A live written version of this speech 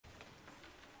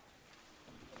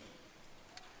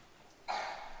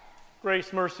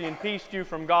Grace, mercy, and peace to you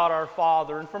from God our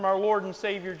Father and from our Lord and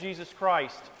Savior Jesus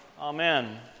Christ.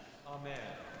 Amen. Amen.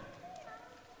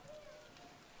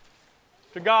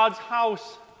 To God's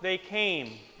house they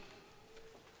came,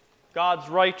 God's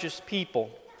righteous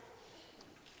people.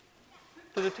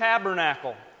 To the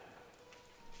tabernacle,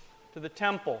 to the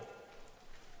temple,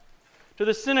 to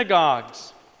the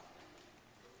synagogues,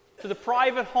 to the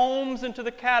private homes and to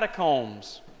the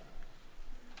catacombs,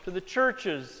 to the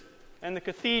churches and the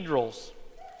cathedrals.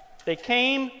 They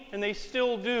came and they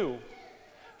still do,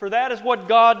 for that is what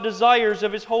God desires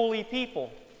of His holy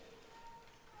people.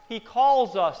 He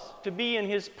calls us to be in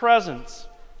His presence,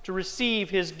 to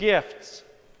receive His gifts.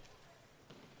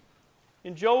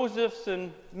 In Joseph's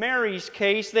and Mary's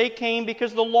case, they came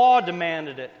because the law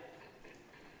demanded it.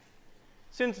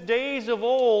 Since days of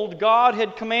old, God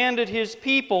had commanded His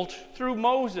people through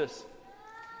Moses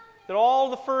that all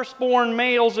the firstborn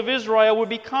males of Israel would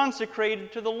be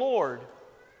consecrated to the Lord.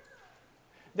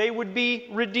 They would be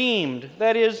redeemed,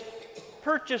 that is,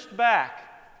 purchased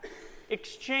back,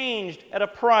 exchanged at a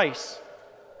price,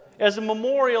 as a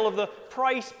memorial of the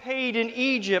price paid in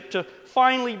Egypt to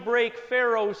finally break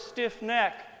Pharaoh's stiff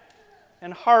neck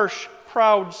and harsh,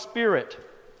 proud spirit.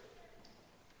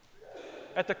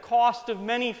 At the cost of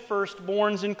many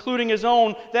firstborns, including his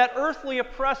own, that earthly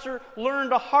oppressor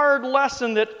learned a hard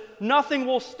lesson that nothing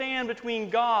will stand between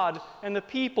God and the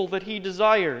people that he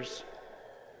desires.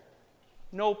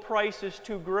 No price is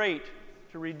too great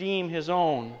to redeem his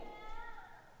own.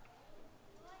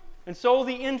 And so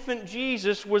the infant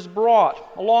Jesus was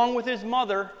brought, along with his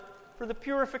mother, for the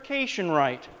purification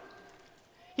rite.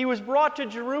 He was brought to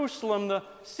Jerusalem, the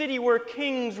city where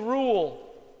kings rule,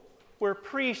 where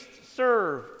priests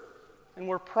serve, and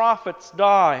where prophets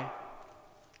die.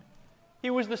 He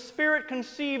was the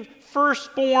Spirit-conceived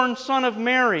firstborn Son of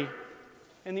Mary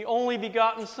and the only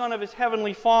begotten Son of his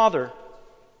heavenly Father.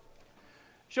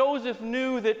 Joseph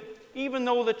knew that even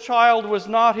though the child was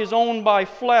not his own by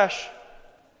flesh,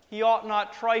 he ought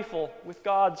not trifle with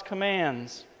God's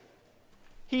commands.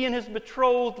 He and his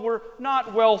betrothed were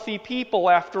not wealthy people,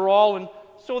 after all, and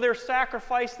so their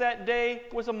sacrifice that day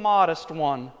was a modest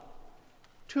one.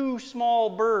 2 small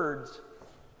birds,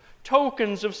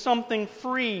 tokens of something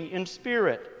free in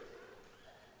spirit.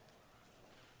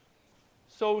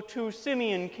 So too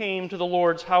Simeon came to the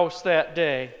Lord's house that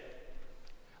day,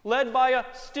 led by a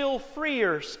still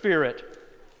freer spirit,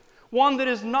 one that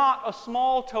is not a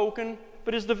small token,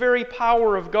 but is the very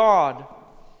power of God.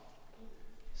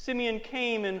 Simeon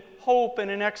came in hope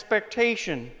and in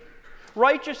expectation,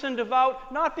 righteous and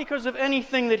devout, not because of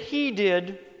anything that he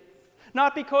did,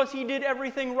 not because he did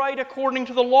everything right according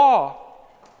to the law,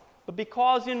 but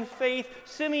because in faith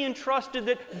Simeon trusted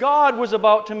that God was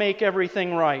about to make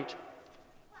everything right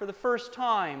for the first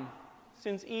time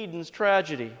since Eden's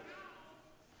tragedy.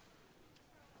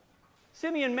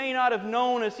 Simeon may not have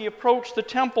known as he approached the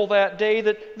temple that day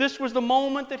that this was the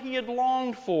moment that he had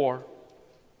longed for.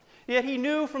 Yet he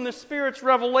knew from the Spirit's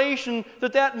revelation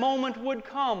that that moment would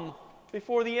come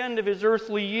before the end of his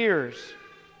earthly years.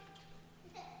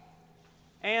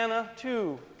 Anna,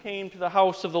 too, came to the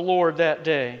house of the Lord that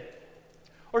day.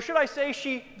 Or should I say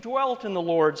she dwelt in the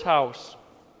Lord's house.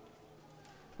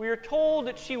 We are told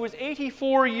that she was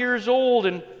 84 years old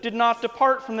and did not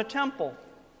depart from the temple.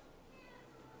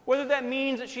 Whether that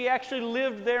means that she actually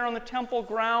lived there on the temple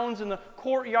grounds, in the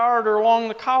courtyard, or along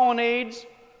the colonnades,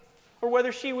 or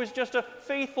whether she was just a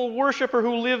faithful worshiper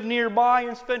who lived nearby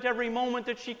and spent every moment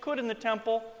that she could in the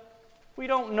temple, we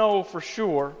don't know for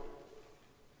sure.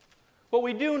 What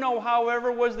we do know,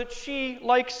 however, was that she,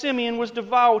 like Simeon, was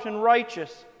devout and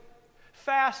righteous,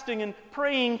 fasting and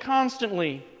praying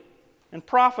constantly, and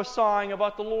prophesying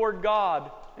about the Lord God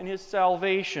and His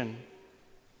salvation.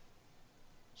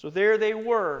 So there they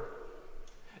were,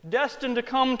 destined to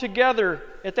come together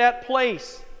at that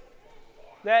place,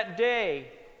 that day,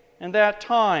 and that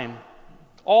time,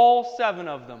 all 7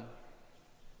 of them,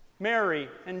 Mary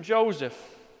and Joseph,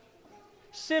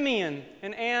 Simeon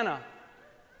and Anna,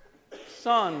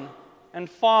 Son and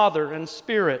Father and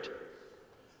Spirit.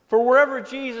 For wherever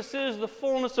Jesus is, the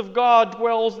fullness of God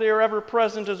dwells there ever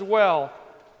present as well,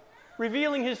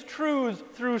 revealing His truths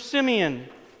through Simeon,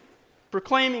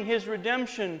 proclaiming His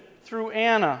redemption through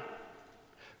Anna,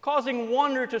 causing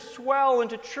wonder to swell and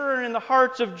to churn in the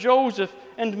hearts of Joseph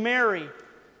and Mary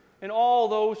and all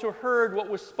those who heard what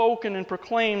was spoken and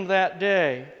proclaimed that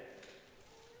day.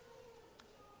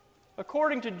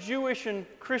 According to Jewish and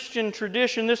Christian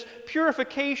tradition, this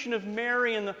purification of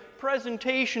Mary and the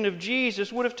presentation of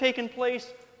Jesus would have taken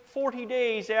place 40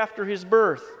 days after his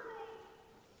birth.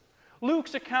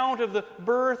 Luke's account of the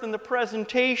birth and the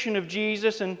presentation of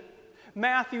Jesus and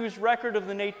Matthew's record of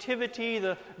the Nativity,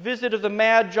 the visit of the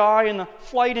Magi, and the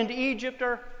flight into Egypt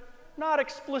are not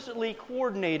explicitly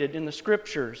coordinated in the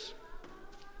Scriptures.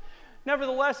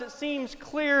 Nevertheless, it seems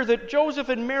clear that Joseph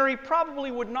and Mary probably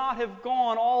would not have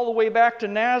gone all the way back to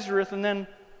Nazareth and then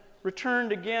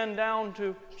returned again down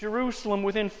to Jerusalem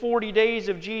within 40 days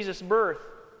of Jesus' birth.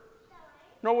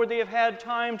 Nor would they have had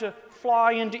time to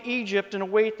fly into Egypt and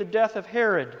await the death of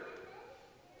Herod.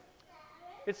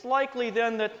 It's likely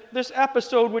then that this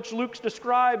episode, which Luke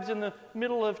describes in the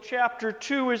middle of chapter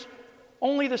 2, is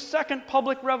only the second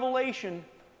public revelation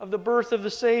of the birth of the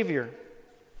Savior.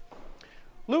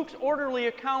 Luke's orderly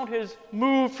account has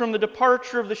moved from the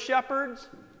departure of the shepherds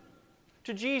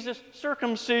to Jesus'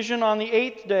 circumcision on the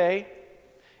 8th day,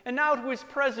 and now to his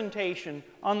presentation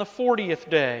on the 40th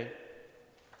day.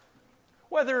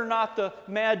 Whether or not the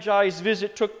Magi's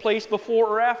visit took place before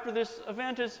or after this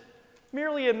event is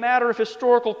merely a matter of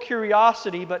historical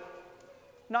curiosity, but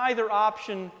neither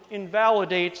option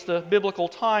invalidates the biblical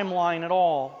timeline at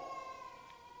all.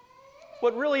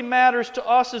 What really matters to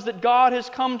us is that God has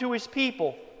come to His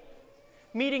people,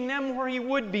 meeting them where He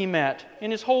would be met, in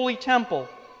His holy temple,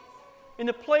 in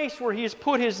the place where He has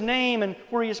put His name and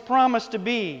where He has promised to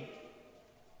be.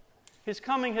 His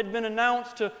coming had been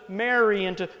announced to Mary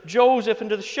and to Joseph and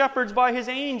to the shepherds by His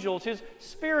angels, His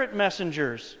spirit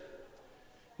messengers.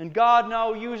 And God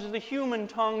now uses the human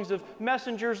tongues of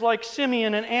messengers like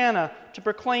Simeon and Anna to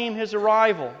proclaim His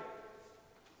arrival.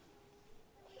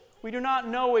 We do not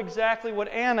know exactly what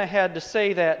Anna had to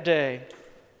say that day.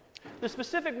 The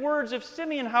specific words of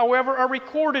Simeon, however, are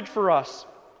recorded for us,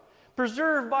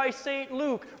 preserved by St.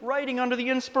 Luke, writing under the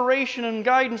inspiration and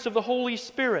guidance of the Holy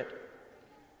Spirit.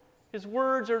 His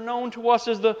words are known to us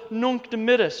as the Nunc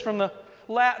Dimittis, from the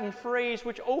Latin phrase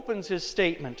which opens his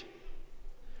statement.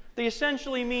 They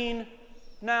essentially mean,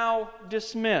 now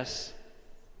dismiss.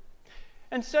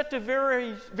 And set to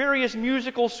various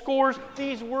musical scores,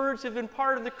 these words have been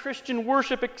part of the Christian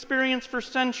worship experience for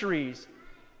centuries,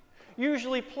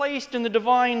 usually placed in the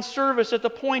divine service at the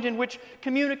point in which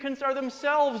communicants are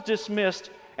themselves dismissed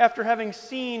after having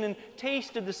seen and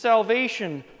tasted the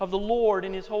salvation of the Lord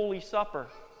in His holy supper.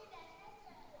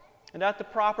 And at the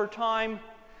proper time,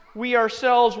 we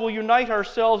ourselves will unite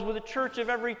ourselves with the church of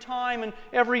every time and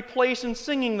every place in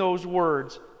singing those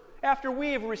words, after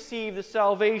we have received the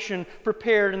salvation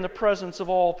prepared in the presence of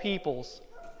all peoples.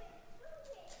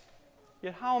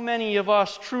 Yet how many of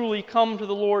us truly come to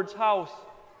the Lord's house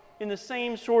in the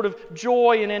same sort of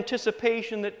joy and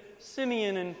anticipation that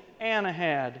Simeon and Anna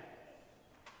had?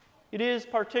 It is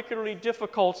particularly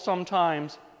difficult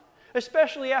sometimes,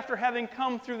 especially after having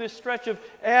come through this stretch of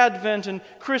Advent and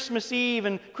Christmas Eve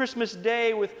and Christmas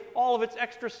Day with all of its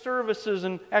extra services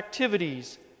and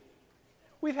activities.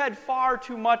 We've had far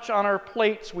too much on our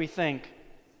plates, we think.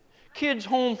 Kids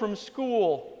home from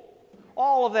school,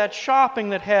 all of that shopping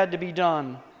that had to be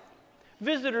done.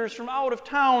 Visitors from out of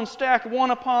town stacked one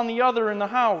upon the other in the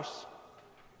house.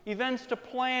 Events to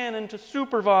plan and to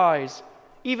supervise.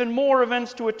 Even more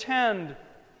events to attend.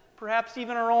 Perhaps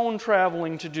even our own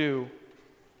traveling to do.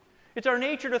 It's our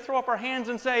nature to throw up our hands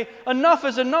and say, enough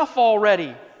is enough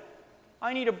already.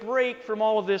 I need a break from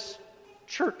all of this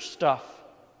church stuff.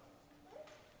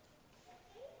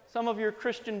 Some of your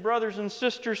Christian brothers and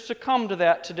sisters succumb to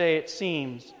that today, it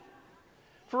seems.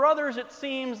 For others, it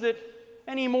seems that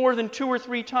any more than 2 or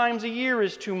 3 times a year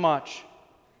is too much.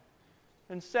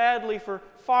 And sadly, for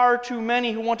far too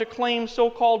many who want to claim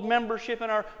so-called membership in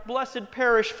our blessed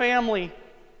parish family,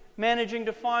 managing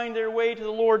to find their way to the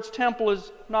Lord's temple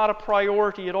is not a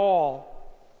priority at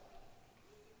all.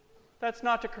 That's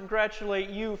not to congratulate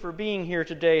you for being here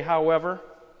today, however.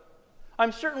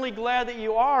 I'm certainly glad that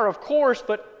you are, of course,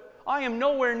 but I am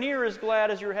nowhere near as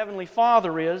glad as your Heavenly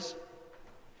Father is.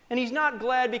 And He's not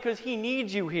glad because He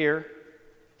needs you here.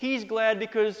 He's glad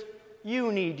because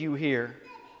you need you here.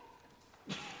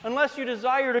 Unless you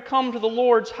desire to come to the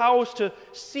Lord's house to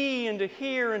see and to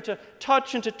hear and to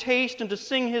touch and to taste and to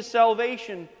sing His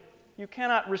salvation, you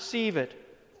cannot receive it.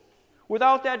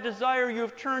 Without that desire, you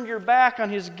have turned your back on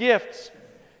His gifts.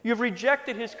 You have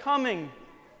rejected His coming.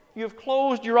 You have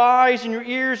closed your eyes and your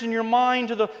ears and your mind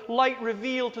to the light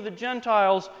revealed to the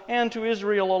Gentiles and to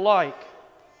Israel alike.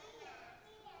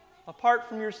 Apart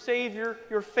from your Savior,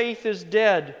 your faith is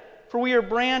dead, for we are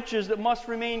branches that must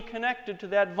remain connected to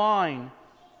that vine.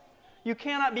 You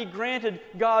cannot be granted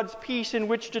God's peace in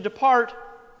which to depart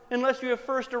unless you have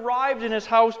first arrived in His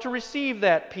house to receive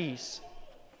that peace.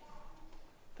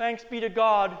 Thanks be to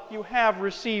God, you have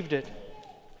received it.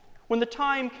 When the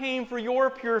time came for your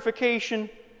purification,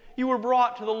 you were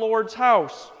brought to the Lord's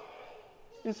house.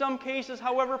 In some cases,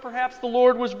 however, perhaps the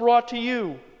Lord was brought to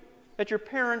you, at your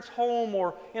parents' home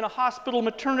or in a hospital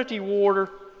maternity ward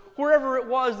or wherever it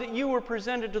was that you were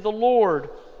presented to the Lord,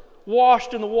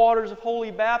 washed in the waters of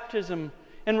holy baptism,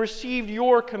 and received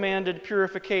your commanded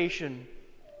purification.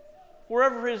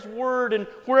 Wherever His word and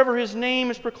wherever His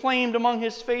name is proclaimed among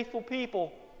His faithful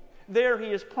people, there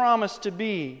He is promised to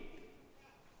be.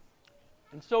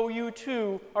 And so you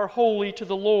too are holy to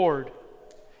the Lord.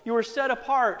 You are set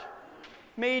apart,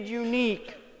 made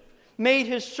unique, made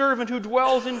His servant who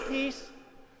dwells in peace,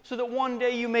 so that one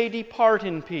day you may depart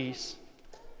in peace.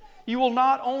 You will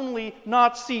not only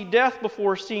not see death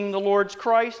before seeing the Lord's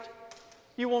Christ,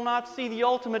 you will not see the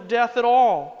ultimate death at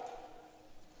all.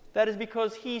 That is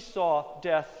because He saw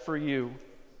death for you.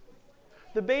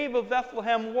 The babe of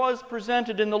Bethlehem was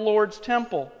presented in the Lord's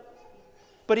temple,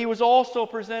 but He was also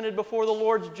presented before the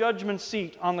Lord's judgment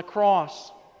seat on the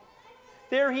cross.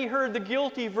 There He heard the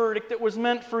guilty verdict that was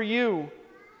meant for you.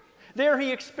 There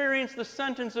He experienced the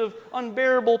sentence of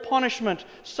unbearable punishment,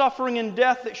 suffering, and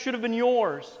death that should have been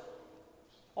yours.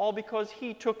 All because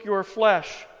He took your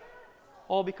flesh.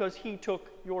 All because He took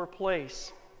your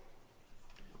place.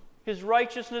 His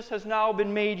righteousness has now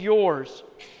been made yours.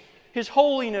 His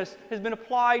holiness has been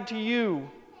applied to you.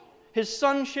 His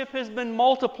sonship has been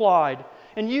multiplied.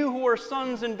 And you who are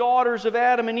sons and daughters of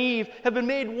Adam and Eve have been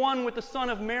made one with the Son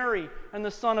of Mary and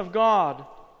the Son of God.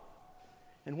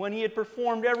 And when He had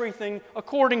performed everything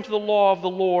according to the law of the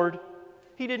Lord,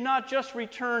 He did not just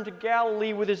return to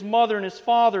Galilee with His mother and His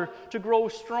father to grow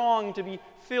strong, to be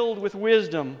filled with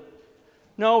wisdom.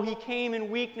 No, He came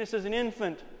in weakness as an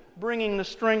infant, bringing the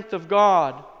strength of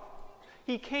God.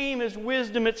 He came as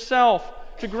wisdom itself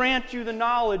to grant you the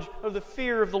knowledge of the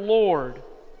fear of the Lord.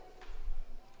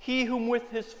 He whom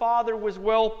with His Father was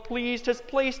well pleased has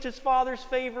placed His Father's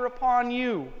favor upon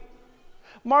you.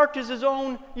 Marked as His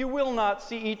own, you will not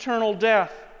see eternal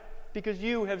death, because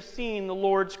you have seen the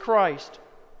Lord's Christ.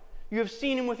 You have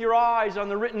seen Him with your eyes on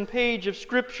the written page of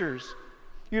Scriptures.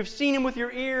 You have seen Him with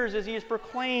your ears as He is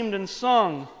proclaimed and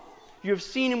sung. You have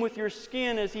seen Him with your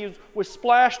skin as He was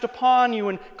splashed upon you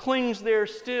and clings there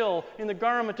still in the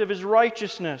garment of His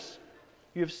righteousness.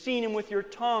 You have seen Him with your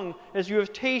tongue as you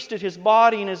have tasted His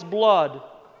body and His blood.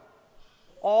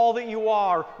 All that you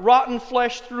are, rotten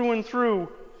flesh through and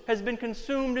through, has been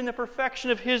consumed in the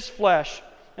perfection of His flesh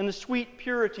and the sweet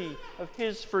purity of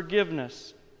His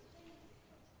forgiveness.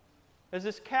 As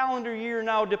this calendar year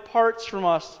now departs from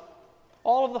us,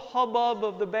 all of the hubbub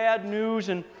of the bad news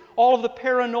and all of the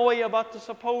paranoia about the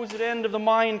supposed end of the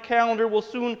Mayan calendar will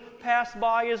soon pass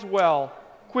by as well,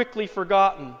 quickly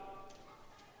forgotten.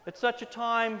 At such a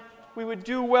time, we would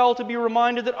do well to be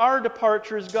reminded that our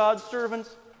departure as God's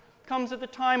servants comes at the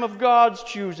time of God's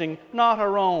choosing, not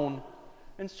our own,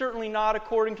 and certainly not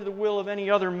according to the will of any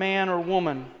other man or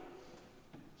woman.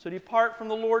 So depart from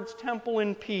the Lord's temple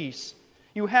in peace.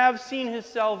 You have seen His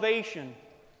salvation,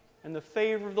 and the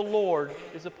favor of the Lord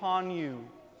is upon you.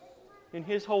 In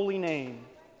His holy name,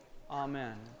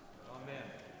 amen. Amen.